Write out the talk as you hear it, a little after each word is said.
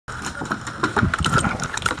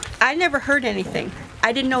I never heard anything.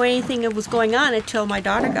 I didn't know anything that was going on until my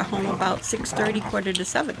daughter got home about 6:30, quarter to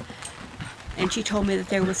 7. And she told me that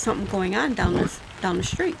there was something going on down the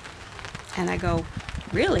street. And I go,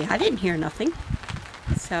 really? I didn't hear nothing.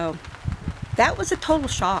 So that was a total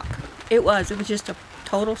shock. It was just a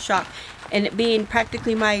total shock. And it being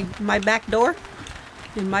practically my back door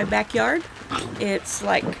in my backyard, it's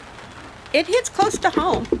like, it hits close to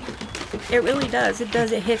home. It really does. It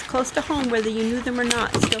does. It hits close to home, whether you knew them or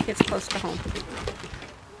not. It still hits close to home.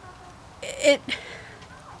 It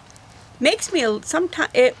makes me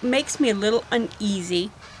a little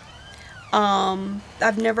uneasy.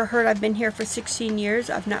 I've never heard. I've been here for 16 years.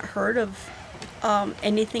 I've not heard of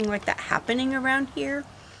anything like that happening around here.